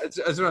 That's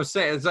what I'm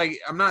saying. It's like,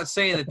 I'm not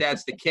saying that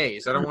that's the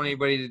case. I don't want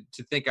anybody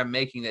to think I'm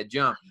making that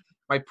jump.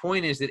 My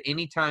point is that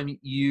anytime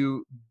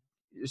you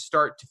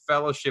start to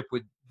fellowship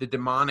with the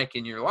demonic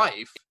in your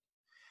life,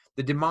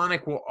 the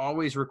demonic will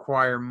always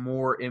require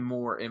more and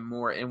more and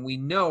more. And we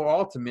know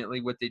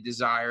ultimately what they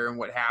desire and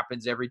what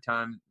happens every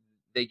time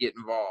they get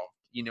involved,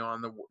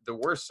 on the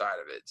worst side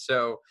of it.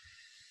 So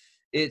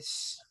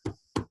it's,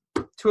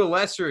 to a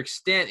lesser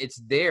extent,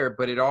 it's there,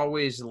 but it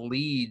always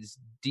leads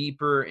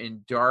deeper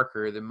and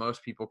darker than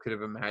most people could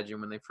have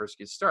imagined when they first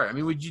get started. I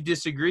mean, would you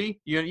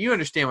disagree? You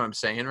understand what I'm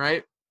saying,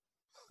 right?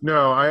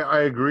 No,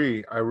 I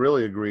agree. I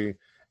really agree.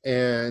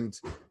 And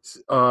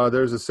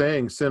there's a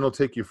saying, sin will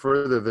take you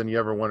further than you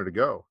ever wanted to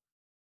go.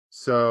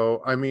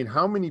 So, I mean,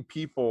 how many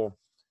people,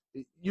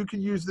 you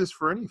could use this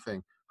for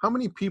anything. How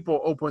many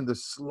people open the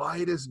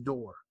slightest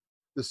door,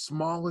 the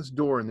smallest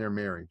door in their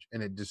marriage,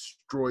 and it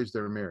destroys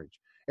their marriage?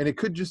 And it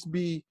could just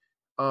be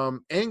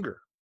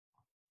anger.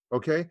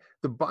 Okay.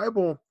 The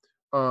Bible,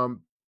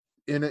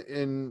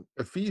 in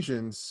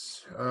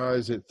Ephesians,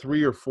 is it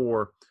 3 or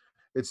 4?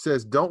 It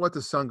says, don't let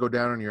the sun go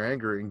down on your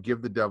anger and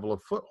give the devil a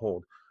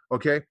foothold.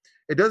 Okay.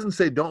 It doesn't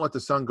say don't let the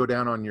sun go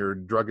down on your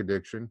drug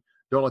addiction.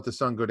 Don't let the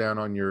sun go down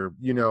on your,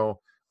 we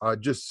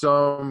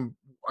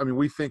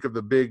think of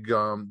the big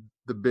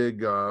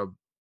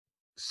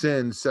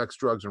sins, sex,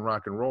 drugs, and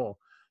rock and roll.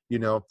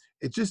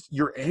 It's just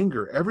your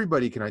anger.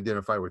 Everybody can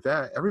identify with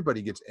that.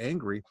 Everybody gets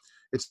angry.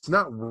 It's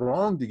not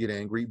wrong to get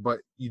angry,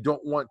 but you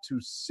don't want to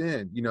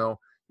sin. You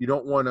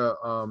don't want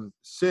to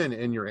sin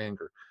in your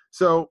anger.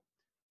 So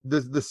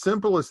the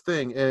simplest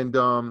thing, and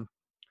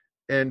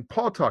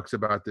Paul talks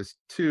about this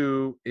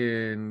too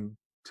in,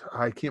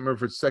 I can't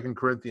remember if it's 2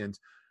 Corinthians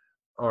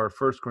or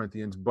 1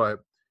 Corinthians, but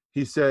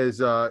he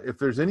says, if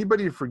there's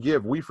anybody to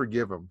forgive, we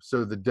forgive them,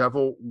 so the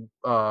devil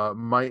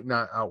might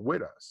not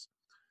outwit us.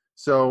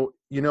 So,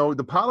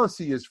 the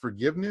policy is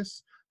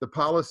forgiveness. The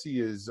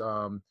policy is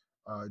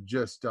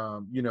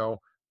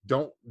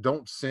don't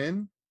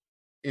sin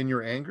in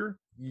your anger.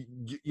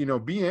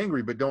 Be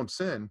angry, but don't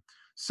sin.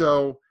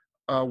 So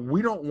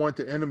we don't want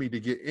the enemy to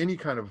get any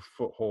kind of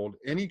foothold,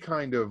 any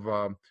kind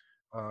of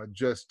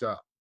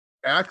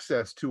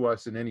access to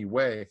us in any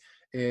way.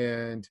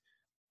 And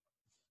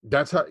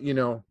that's how,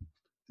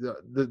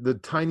 the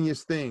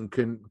tiniest thing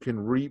can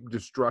reap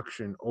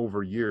destruction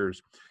over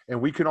years. And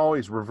we can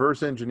always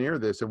reverse engineer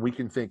this, and we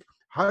can think,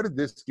 how did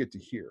this get to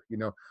here?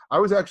 I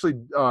was actually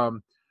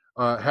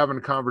having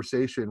a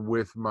conversation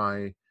with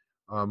my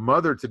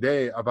mother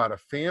today about a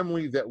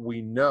family that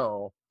we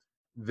know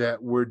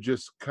that we're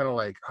just kind of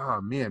like,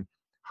 oh man,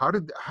 how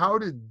did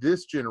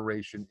this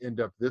generation end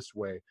up this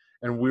way?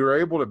 And we were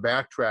able to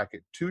backtrack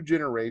it 2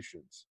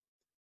 generations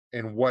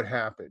and what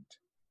happened.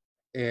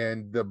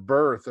 And the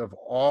birth of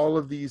all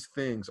of these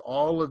things,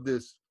 all of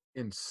this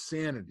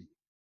insanity,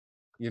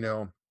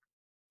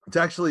 it's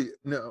actually,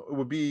 no, it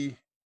would be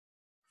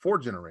 4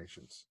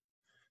 generations.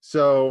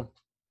 So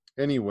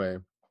anyway,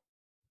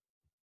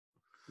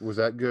 was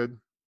that good?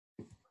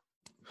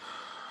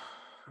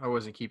 I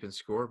wasn't keeping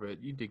score,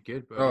 but you did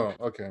good. Buddy. Oh,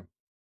 okay.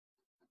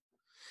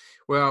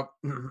 Well,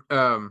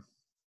 we're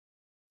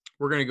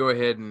going to go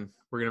ahead and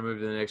we're going to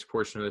move to the next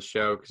portion of the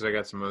show because I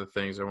got some other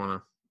things I want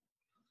to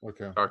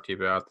talk to you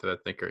about that I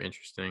think are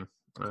interesting.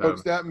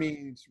 Folks, that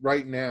means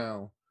right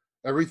now,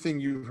 everything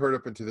you've heard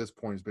up until this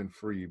point has been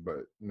free, but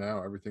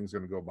now everything's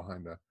going to go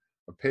behind a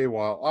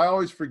paywall. I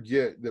always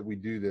forget that we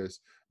do this.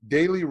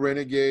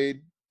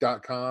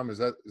 DailyRenegade.com, is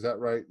that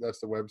right? That's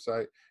the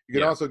website. You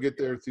can also get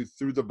there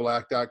through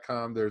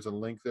theblack.com. There's a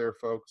link there,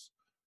 folks.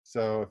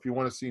 So if you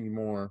want to see any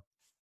more,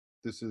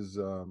 this is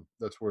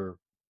that's where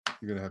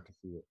you're going to have to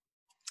see it.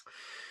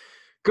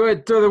 Go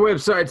ahead, throw the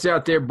websites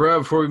out there, bro,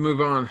 before we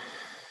move on.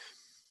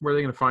 Where are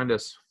they going to find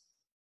us?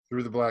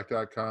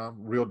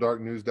 Throughtheblack.com,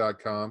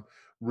 realdarknews.com,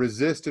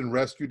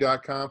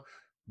 resistandrescue.com.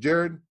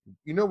 Jared,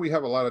 we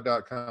have a lot of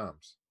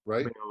 .coms,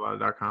 right? We have a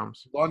lot of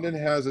 .coms. London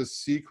has a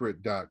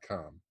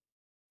secret.com.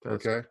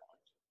 Okay?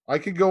 I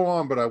could go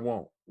on, but I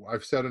won't.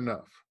 I've said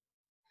enough.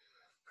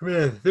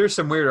 There's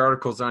some weird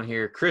articles on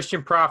here.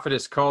 Christian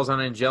prophetess calls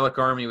on angelic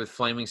army with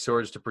flaming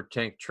swords to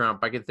protect Trump.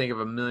 I can think of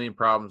a million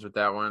problems with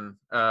that one.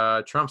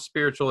 Trump's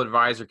spiritual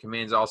advisor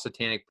commands all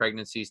satanic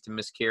pregnancies to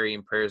miscarry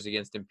in prayers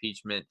against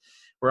impeachment.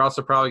 We're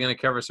also probably going to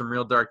cover some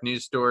real dark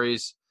news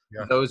stories.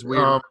 Yeah. Those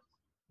weird.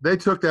 They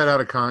took that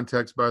out of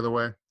context, by the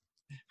way.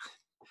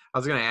 I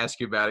was going to ask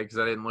you about it because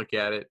I didn't look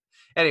at it.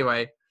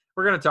 Anyway,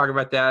 we're going to talk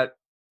about that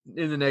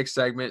in the next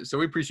segment. So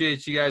we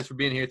appreciate you guys for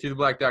being here.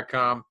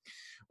 Throughtheblack.com.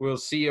 We'll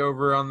see you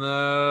over on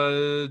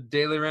the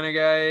Daily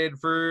Renegade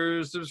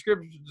for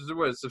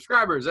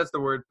subscribers. That's the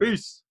word.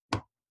 Peace.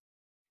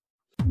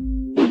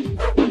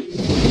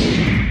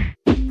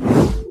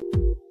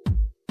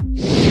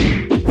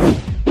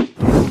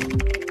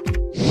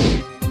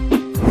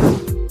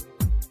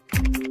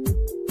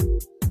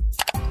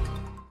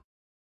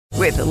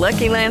 With the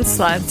Lucky Land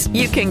Slots,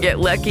 you can get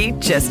lucky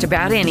just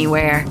about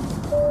anywhere.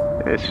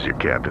 This is your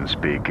captain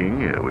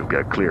speaking. We've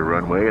got clear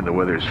runway and the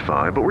weather's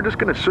fine, but we're just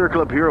going to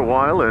circle up here a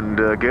while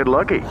and get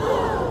lucky.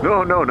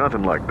 No,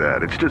 nothing like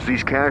that. It's just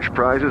these cash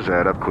prizes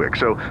add up quick.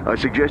 So I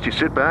suggest you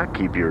sit back,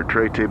 keep your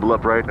tray table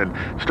upright,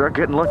 and start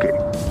getting lucky.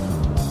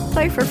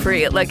 Play for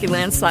free at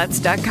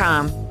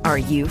LuckyLandSlots.com. Are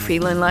you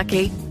feeling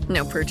lucky?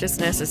 No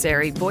purchase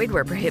necessary. Void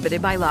where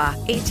prohibited by law.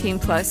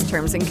 18+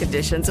 terms and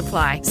conditions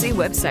apply. See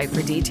website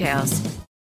for details.